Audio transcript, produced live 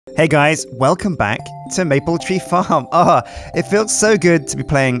Hey guys, welcome back to Maple Tree Farm. Oh, it feels so good to be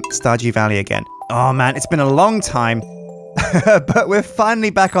playing Stardew Valley again. Oh man, it's been a long time, but we're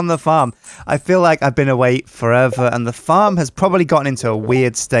finally back on the farm. I feel like I've been away forever and the farm has probably gotten into a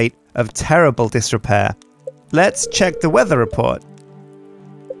weird state of terrible disrepair. Let's check the weather report.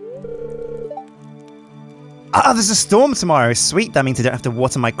 Ah, there's a storm tomorrow. Sweet, that means I don't have to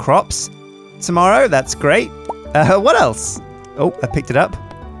water my crops tomorrow. That's great. What else? Oh, I picked it up.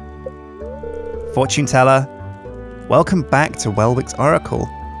 Fortune teller. Welcome back to Welwick's Oracle.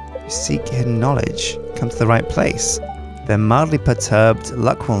 You seek hidden knowledge. Come to the right place. They're mildly perturbed.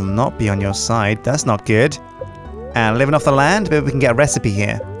 Luck will not be on your side. That's not good. And living off the land? Maybe we can get a recipe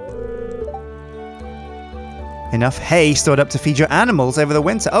here. Enough hay stored up to feed your animals over the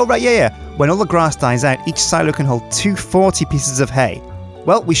winter. Oh, right, yeah. When all the grass dies out, each silo can hold 240 pieces of hay.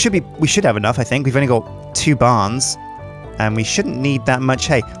 Well, we should have enough, I think. We've only got 2 barns. And we shouldn't need that much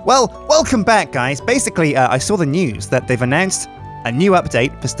hay. Well, welcome back, guys. Basically, I saw the news that they've announced a new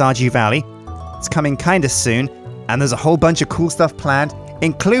update for Stardew Valley. It's coming kind of soon, and there's a whole bunch of cool stuff planned,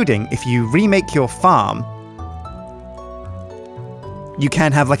 including if you remake your farm, you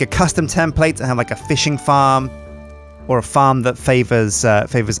can have like a custom template and have like a fishing farm or a farm that favors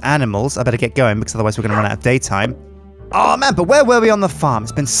animals. I better get going because otherwise we're going to run out of daytime. Oh man, but where were we on the farm?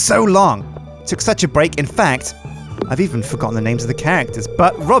 It's been so long. Took such a break. In fact, I've even forgotten the names of the characters,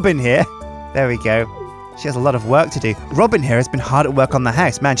 but Robin here, there we go. She has a lot of work to do. Robin here has been hard at work on the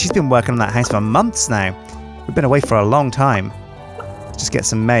house. Man, she's been working on that house for months now. We've been away for a long time. Just get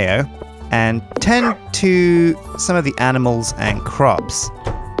some mayo and tend to some of the animals and crops.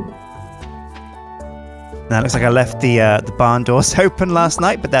 Now it looks like I left the barn doors open last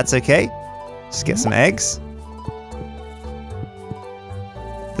night, but that's okay. Just get some eggs.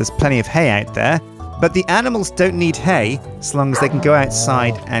 There's plenty of hay out there. But the animals don't need hay, as long as they can go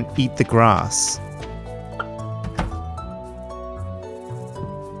outside and eat the grass.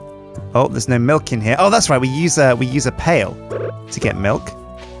 Oh, there's no milk in here. Oh, that's right, we use a pail to get milk.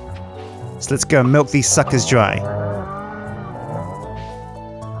 So let's go and milk these suckers dry.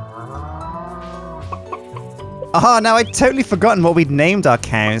 Ah, now I'd totally forgotten what we'd named our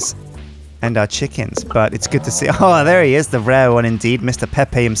cows and our chickens, but it's good to see. Oh, there he is, the rare one indeed, Mr.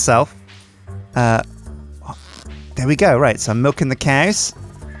 Pepe himself. There we go. Right, so I'm milking the cows.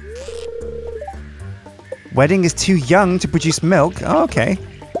 Wedding is too young to produce milk. Oh, okay.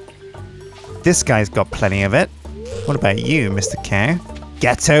 This guy's got plenty of it. What about you, Mr. Cow?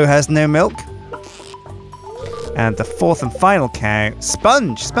 Ghetto has no milk. And the 4th and final cow,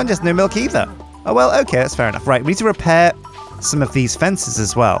 Sponge. Sponge has no milk either. Oh, well, okay, that's fair enough. Right, we need to repair some of these fences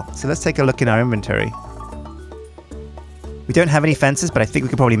as well. So let's take a look in our inventory. We don't have any fences, but I think we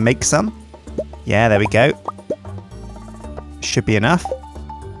could probably make some. Yeah, there we go. Should be enough.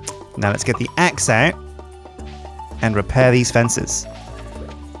 Now let's get the axe out and repair these fences.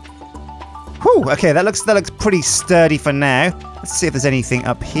 Whew, okay, that looks pretty sturdy for now. Let's see if there's anything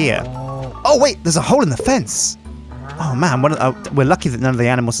up here. Oh wait, there's a hole in the fence. Oh man, we're lucky that none of the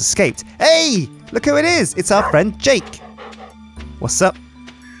animals escaped. Hey, look who it is. It's our friend Jake. What's up?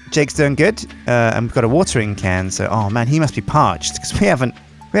 Jake's doing good. And we've got a watering can, so oh man, he must be parched because we haven't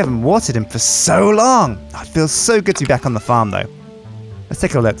watered him for so long. Oh, it feels so good to be back on the farm, though. Let's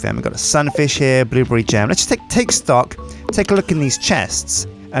take a look then. We've got a sunfish here, blueberry jam. Let's just take stock, take a look in these chests,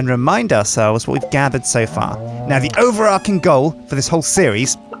 and remind ourselves what we've gathered so far. Now, the overarching goal for this whole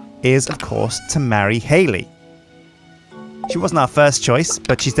series is, of course, to marry Hayley. She wasn't our first choice,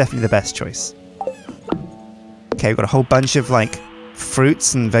 but she's definitely the best choice. Okay, we've got a whole bunch of, like,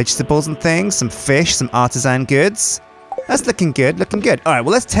 fruits and vegetables and things, some fish, some artisan goods. That's looking good, looking good. All right,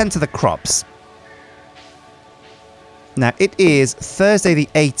 well, let's tend to the crops. Now, it is Thursday the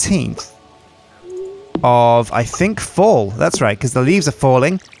 18th of, I think, fall. That's right, because the leaves are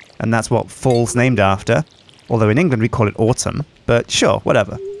falling, and that's what fall's named after. Although in England, we call it autumn, but sure,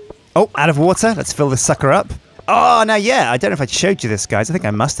 whatever. Oh, out of water. Let's fill this sucker up. Oh, now, yeah, I don't know if I showed you this, guys. I think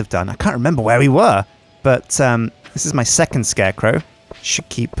I must have done. I can't remember where we were, but this is my second scarecrow. Should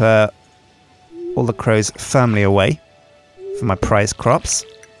keep all the crows firmly away for my prize crops.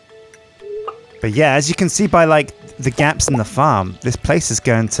 But yeah, as you can see by like the gaps in the farm, this place is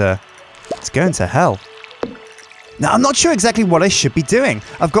going to hell. Now I'm not sure exactly what I should be doing.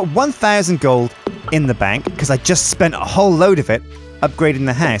 I've got 1,000 gold in the bank because I just spent a whole load of it upgrading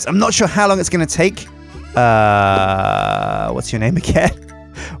the house. I'm not sure how long it's going to take. What's your name again?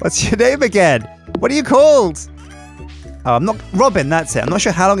 What's your name again? What are you called? Oh, I'm not Robin, that's it. I'm not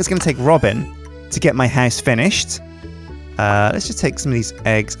sure how long it's going to take Robin to get my house finished. Let's just take some of these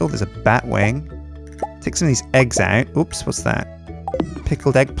eggs. Oh, there's a bat wing. Take some of these eggs out. Oops, what's that?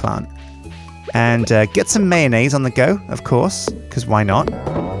 Pickled eggplant. And get some mayonnaise on the go, of course, because why not?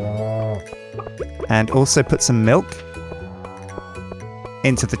 And also put some milk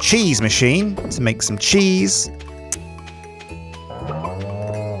into the cheese machine to make some cheese.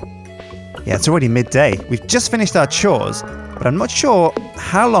 Yeah, it's already midday. We've just finished our chores, but I'm not sure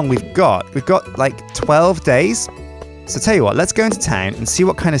how long we've got. We've got like 12 days. So tell you what, let's go into town and see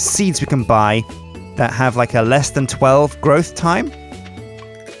what kind of seeds we can buy that have like a less than 12 growth time.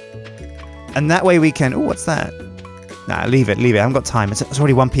 And that way we can... Oh, what's that? Nah, leave it. I haven't got time. It's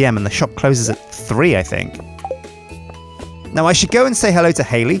already 1 PM and the shop closes at 3, I think. Now, I should go and say hello to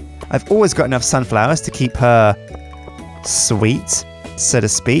Haley. I've always got enough sunflowers to keep her sweet, so to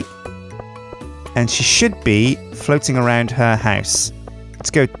speak. And she should be floating around her house.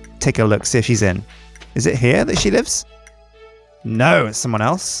 Let's go take a look, see if she's in. Is it here that she lives? No, it's someone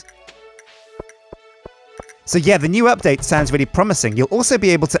else. So yeah, the new update sounds really promising. You'll also be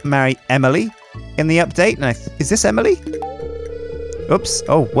able to marry Emily in the update. And is this Emily? Oops.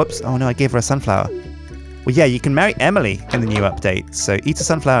 Oh, whoops. Oh no, I gave her a sunflower. Well, yeah, you can marry Emily in the new update. So eat a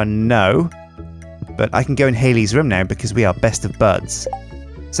sunflower, no. But I can go in Haley's room now because we are best of buds.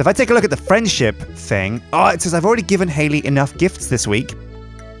 So if I take a look at the friendship thing, oh, it says I've already given Haley enough gifts this week.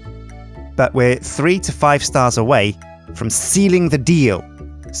 But we're 3 to 5 stars away from sealing the deal,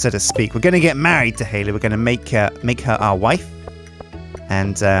 so to speak. We're going to get married to Haley. We're going to make her our wife,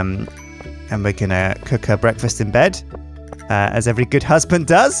 and we're going to cook her breakfast in bed, as every good husband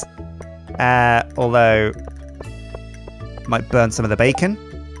does. Although might burn some of the bacon.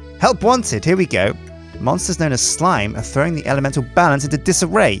 Help wanted. Here we go. Monsters known as slime are throwing the elemental balance into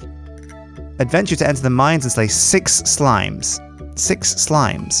disarray. Adventure to enter the mines and slay 6 slimes. 6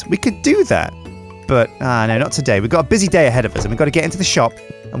 slimes. We could do that. But, no, not today. We've got a busy day ahead of us, and we've got to get into the shop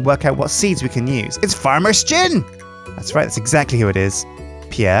and work out what seeds we can use. It's Farmer Shin! That's right, that's exactly who it is.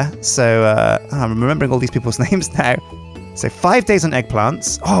 Pierre. So, I'm remembering all these people's names now. So, 5 days on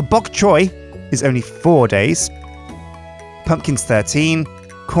eggplants. Oh, bok choy is only 4 days. Pumpkins 13.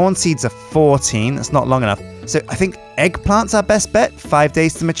 Corn seeds are 14. That's not long enough. So, I think eggplants are best bet. 5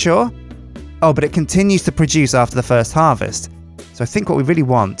 days to mature. Oh, but it continues to produce after the first harvest. So I think what we really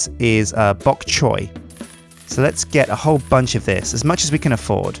want is bok choy. So let's get a whole bunch of this, as much as we can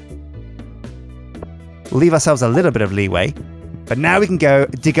afford. We'll leave ourselves a little bit of leeway, but now we can go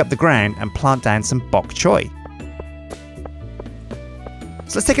dig up the ground and plant down some bok choy.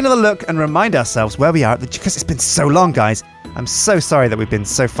 So let's take another look and remind ourselves where we are, because it's been so long, guys. I'm so sorry that we've been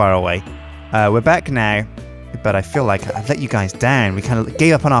so far away. We're back now, but I feel like I've let you guys down. We kind of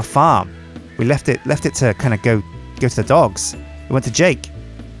gave up on our farm. We left it to kind of go to the dogs. We went to Jake.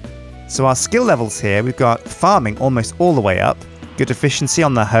 So our skill levels here, we've got farming almost all the way up. Good efficiency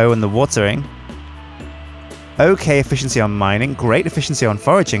on the hoe and the watering. Okay efficiency on mining. Great efficiency on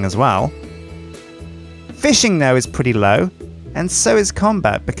foraging as well. Fishing, though, is pretty low. And so is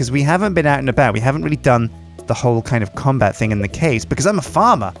combat, because we haven't been out and about. We haven't really done the whole kind of combat thing in the caves, because I'm a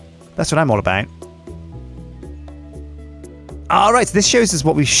farmer. That's what I'm all about. Alright, so this shows us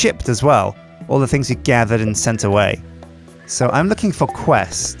what we've shipped as well. All the things we gathered and sent away. So I'm looking for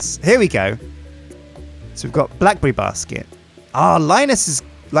quests. Here we go. So we've got blackberry basket. Ah, Linus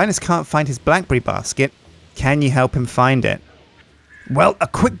can't find his blackberry basket. Can you help him find it? Well, a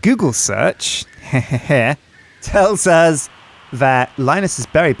quick Google search tells us that Linus's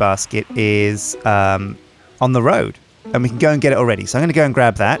berry basket is on the road, and we can go and get it already. So I'm going to go and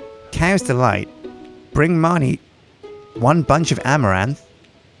grab that. Cow's Delight. Bring Marnie 1 bunch of amaranth.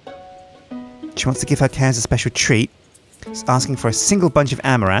 She wants to give her cows a special treat. She's asking for a single bunch of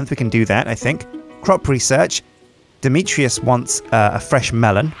amaranth. We can do that, I think. Crop research. Demetrius wants a fresh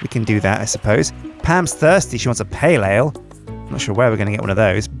melon. We can do that, I suppose. Pam's thirsty. She wants a pale ale. I'm not sure where we're going to get one of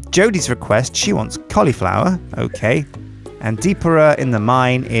those. Jodie's request. She wants cauliflower. Okay. And Deeperer in the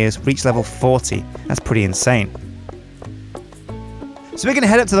mine is reach level 40. That's pretty insane. So we're going to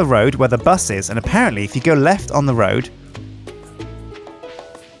head up to the road where the bus is. And apparently, if you go left on the road,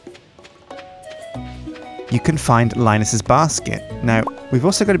 you can find Linus's basket. Now, we've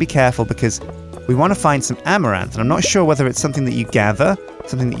also got to be careful because we want to find some amaranth, and I'm not sure whether it's something that you gather,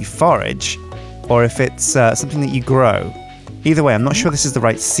 something that you forage, or if it's something that you grow. Either way, I'm not sure this is the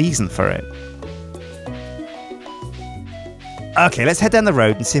right season for it. Okay, let's head down the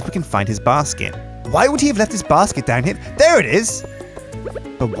road and see if we can find his basket. Why would he have left his basket down here? There it is!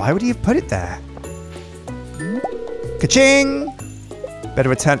 But why would he have put it there? Ka-ching! Better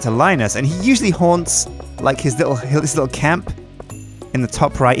return it to Linus, and he usually haunts like his little camp in the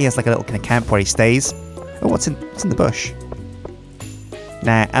top right. He has like a little kind of camp where he stays. Oh, what's in the bush?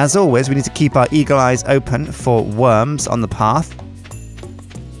 Now, as always, we need to keep our eagle eyes open for worms on the path.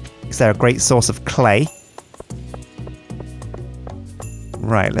 because they're a great source of clay.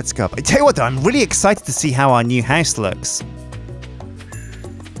 Right, let's go up. I tell you what though, I'm really excited to see how our new house looks.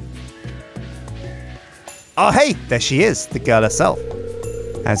 Oh hey, there she is, the girl herself.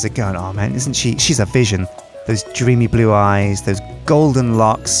 How's it going? Oh man, isn't she? She's a vision. Those dreamy blue eyes, those golden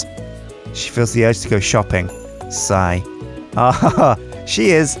locks. She feels the urge to go shopping. Sigh. Ah,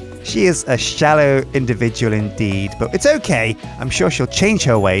 she is a shallow individual indeed, but it's okay. I'm sure she'll change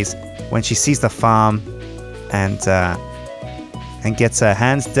her ways when she sees the farm and gets her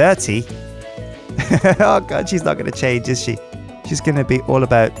hands dirty. Oh god, she's not going to change, is she? She's going to be all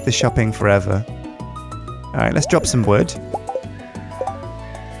about the shopping forever. All right, let's drop some wood.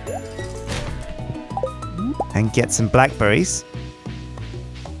 And get some blackberries.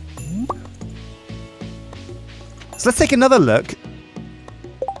 So let's take another look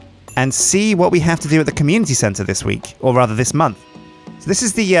and see what we have to do at the community center this week, or rather this month. So this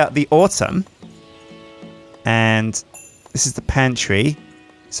is the autumn, and this is the pantry.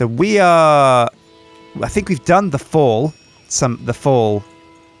 So I think we've done the fall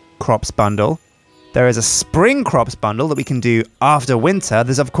crops bundle. There is a spring crops bundle that we can do after winter.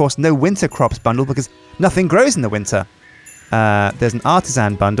 There's of course no winter crops bundle because nothing grows in the winter. There's an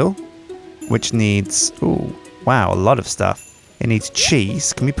artisan bundle, which needs, ooh, wow, a lot of stuff. It needs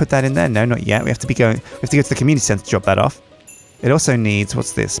cheese. Can we put that in there? No, not yet. We have to go to the community center to drop that off. It also needs,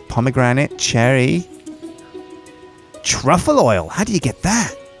 what's this? Pomegranate, cherry, truffle oil. How do you get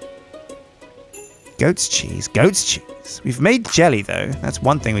that? Goat's cheese, goat's cheese. We've made jelly though. That's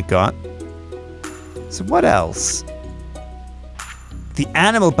one thing we've got. So what else? The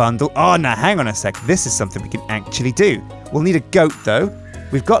animal bundle. Oh, now hang on a sec. This is something we can actually do. We'll need a goat though.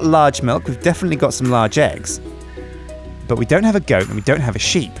 We've got large milk. We've definitely got some large eggs. But we don't have a goat and we don't have a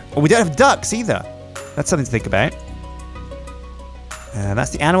sheep. Or we don't have ducks either. That's something to think about.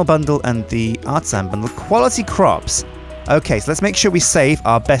 That's the animal bundle and the artisan bundle. Quality crops. Okay, so let's make sure we save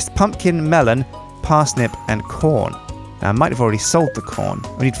our best pumpkin, melon, parsnip, and corn. Now, I might have already sold the corn.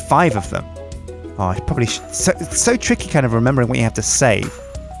 We need 5 of them. Oh, I probably should. It's so tricky kind of remembering what you have to save.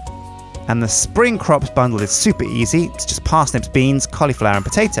 And the spring crops bundle is super easy. It's just parsnips, beans, cauliflower, and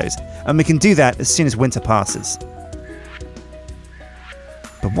potatoes. And we can do that as soon as winter passes.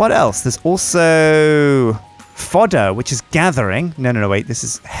 But what else? There's also fodder, which is gathering. No, wait. This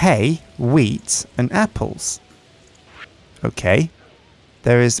is hay, wheat, and apples. Okay.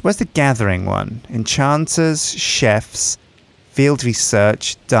 Where's the gathering one? Enchanters, chefs, field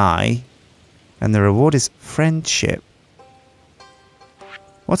research, dye. And the reward is friendship.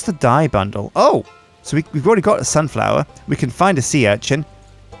 What's the dye bundle? Oh! So we've already got a sunflower. We can find a sea urchin.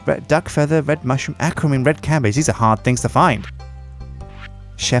 Red duck feather, red mushroom, acronym, red cabbage. These are hard things to find.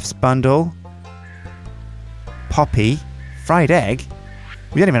 Chef's bundle. Poppy. Fried egg.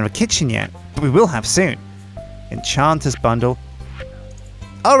 We don't even have a kitchen yet. But we will have soon. Enchanter's bundle.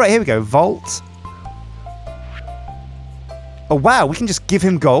 Alright, here we go. Vault. Oh wow, we can just give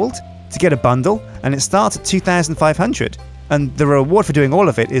him gold to get a bundle, and it starts at 2,500. And the reward for doing all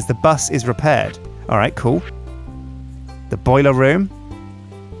of it is the bus is repaired. Alright, cool. The boiler room.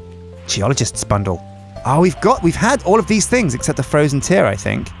 Geologist's bundle. Oh, we've had all of these things except the frozen tear, I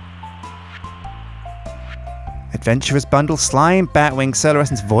think. Adventurer's bundle, slime, batwing, solar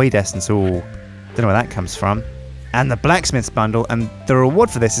essence, void essence. Ooh, don't know where that comes from. And the blacksmith's bundle, and the reward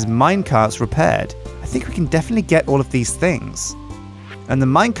for this is minecarts repaired. I think we can definitely get all of these things. And the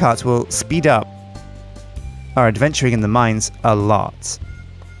minecarts will speed up our adventuring in the mines a lot.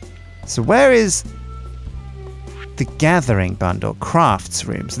 So where is the gathering bundle? Crafts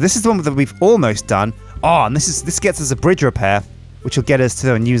room. So this is the one that we've almost done. Oh, and this gets us a bridge repair, which will get us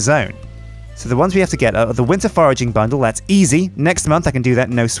to a new zone. So the ones we have to get are the winter foraging bundle. That's easy. Next month I can do that,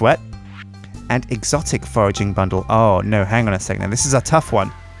 no sweat. And exotic foraging bundle. Oh no, hang on a second. Now this is a tough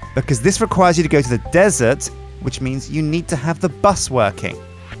one because this requires you to go to the desert, which means you need to have the bus working.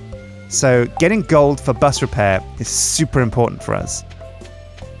 So getting gold for bus repair is super important for us.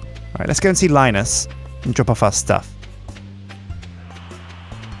 All right, let's go and see Linus and drop off our stuff.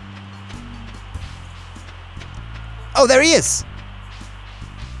 Oh, there he is!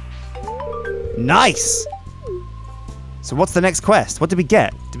 Nice! So what's the next quest? What did we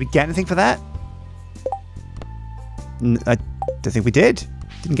get? Did we get anything for that? I don't think we did.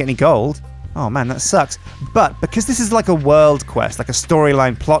 Didn't get any gold. Oh man, that sucks. But because this is like a world quest, like a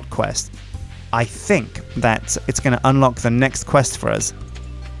storyline plot quest, I think that it's going to unlock the next quest for us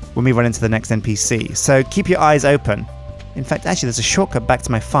when we run into the next NPC. So keep your eyes open. In fact, actually, there's a shortcut back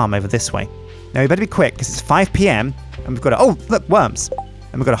to my farm over this way. Now we better be quick because it's 5 PM and we've got oh, look, worms.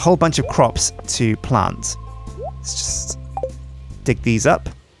 And we've got a whole bunch of crops to plant. Let's just dig these up.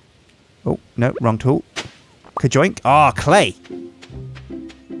 Oh, no, wrong tool. Kajoink. Ah, clay.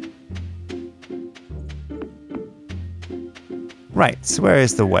 Right, so where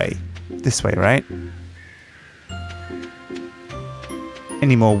is the way? This way, right?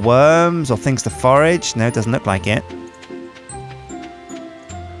 Any more worms or things to forage? No, it doesn't look like it.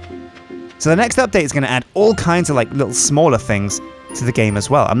 So the next update is going to add all kinds of like little smaller things to the game as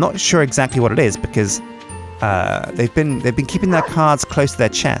well. I'm not sure exactly what it is because they've been keeping their cards close to their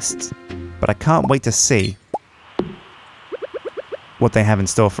chests, but I can't wait to see what they have in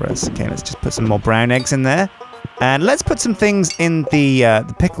store for us. Okay, let's just put some more brown eggs in there, and let's put some things in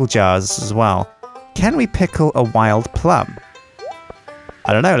the pickle jars as well. Can we pickle a wild plum?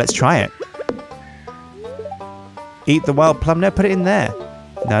 I don't know. Let's try it. Eat the wild plum. No, put it in there.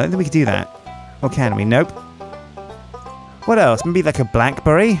 No, I don't think we can do that. Or can we? Nope. What else? Maybe like a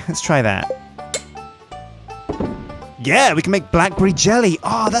blackberry? Let's try that. Yeah, we can make blackberry jelly.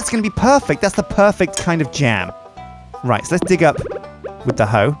 Oh, that's going to be perfect. That's the perfect kind of jam. Right, so let's dig up with the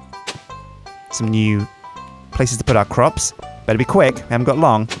hoe. Some new places to put our crops. Better be quick. We haven't got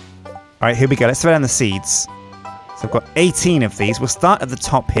long. All right, here we go. Let's throw down the seeds. So I've got 18 of these. We'll start at the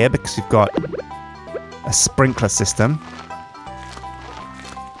top here because we've got a sprinkler system.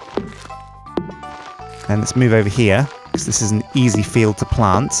 And let's move over here, because this is an easy field to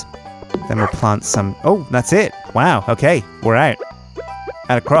plant. Then we'll plant some... Oh, that's it. Wow, okay, we're out.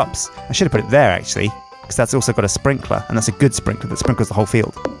 Out of crops. I should have put it there, actually, because that's also got a sprinkler, and that's a good sprinkler that sprinkles the whole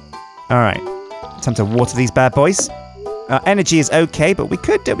field. Alright, time to water these bad boys. Our energy is okay, but we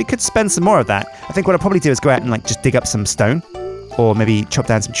could spend some more of that. I think what I'll probably do is go out and like just dig up some stone, or maybe chop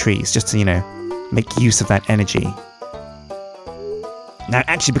down some trees, just to, you know, make use of that energy. Now,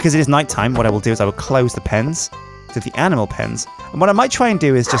 actually, because it is nighttime, what I will do is I will close the pens to the animal pens. And what I might try and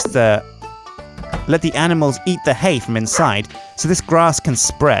do is just let the animals eat the hay from inside so this grass can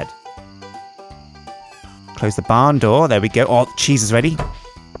spread. Close the barn door. There we go. Oh, the cheese is ready.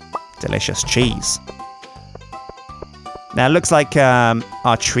 Delicious cheese. Now, it looks like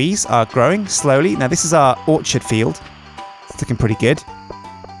our trees are growing slowly. Now, this is our orchard field. It's looking pretty good.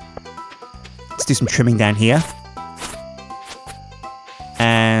 Let's do some trimming down here.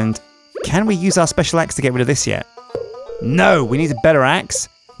 And can we use our special axe to get rid of this yet? No, we need a better axe.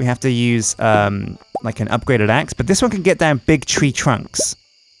 We have to use like an upgraded axe, but this one can get down big tree trunks.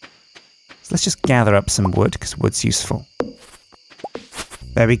 So let's just gather up some wood because wood's useful.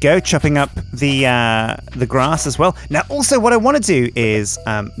 There we go, chopping up the grass as well. Now, also what I want to do is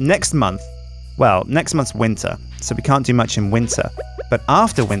next month's winter, so we can't do much in winter. But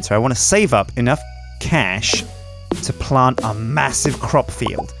after winter, I want to save up enough cash to plant a massive crop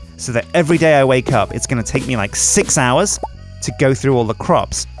field so that every day I wake up, it's going to take me like 6 hours to go through all the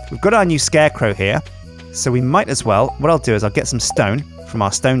crops. We've got our new scarecrow here, so we might as well, what I'll do is I'll get some stone from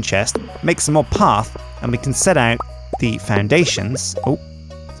our stone chest, make some more path, and we can set out the foundations. Oh,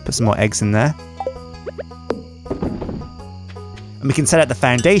 let's put some more eggs in there. And we can set out the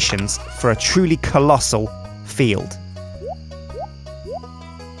foundations for a truly colossal field.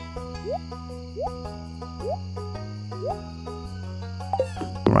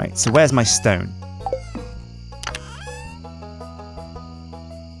 Right, so where's my stone?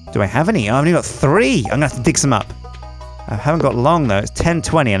 Do I have any? Oh, I've only got 3. I'm going to have to dig some up. I haven't got long, though. It's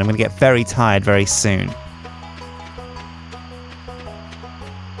 10:20, and I'm going to get very tired very soon.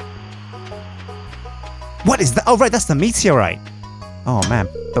 What is that? Oh, right, that's the meteorite. Oh, man.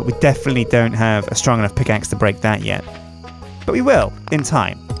 But we definitely don't have a strong enough pickaxe to break that yet. But we will, in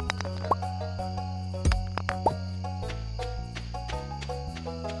time.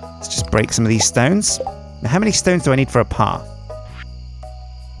 Let's just break some of these stones. Now, how many stones do I need for a path?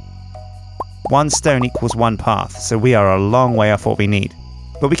 1 stone equals 1 path, so we are a long way off what we need.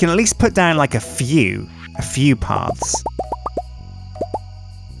 But we can at least put down like a few paths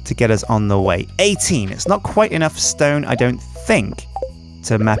to get us on the way. 18, it's not quite enough stone, I don't think,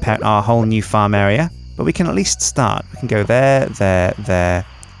 to map out our whole new farm area, but we can at least start. We can go there, there,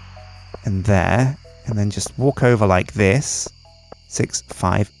 and then just walk over like this. 6,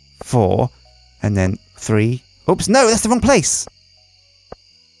 5, 4, and then 3. Oops, no, that's the wrong place.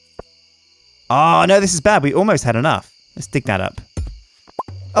 Oh, no, this is bad. We almost had enough. Let's dig that up.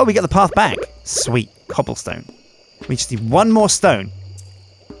 Oh, we got the path back. Sweet. Cobblestone. We just need 1 more stone.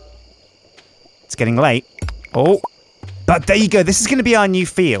 It's getting late. Oh, but there you go. This is going to be our new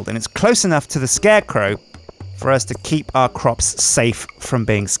field, and it's close enough to the scarecrow for us to keep our crops safe from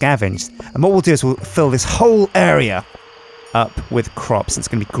being scavenged. And what we'll do is we'll fill this whole area up with crops. It's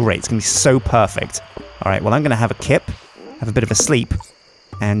going to be great. It's going to be so perfect. All right, well, I'm going to have a kip, have a bit of a sleep,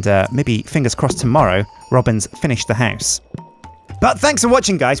 and maybe, fingers crossed, tomorrow, Robin's finished the house. But thanks for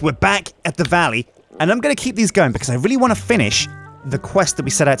watching, guys. We're back at the valley, and I'm going to keep these going because I really want to finish the quest that we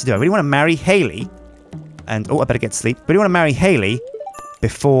set out to do. I really want to marry Haley, and I better get to sleep. I really want to marry Haley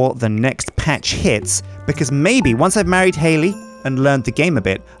before the next patch hits, because maybe once I've married Haley and learned the game a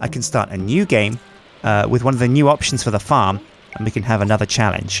bit, I can start a new game with one of the new options for the farm, and we can have another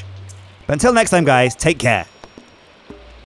challenge. But until next time, guys, take care.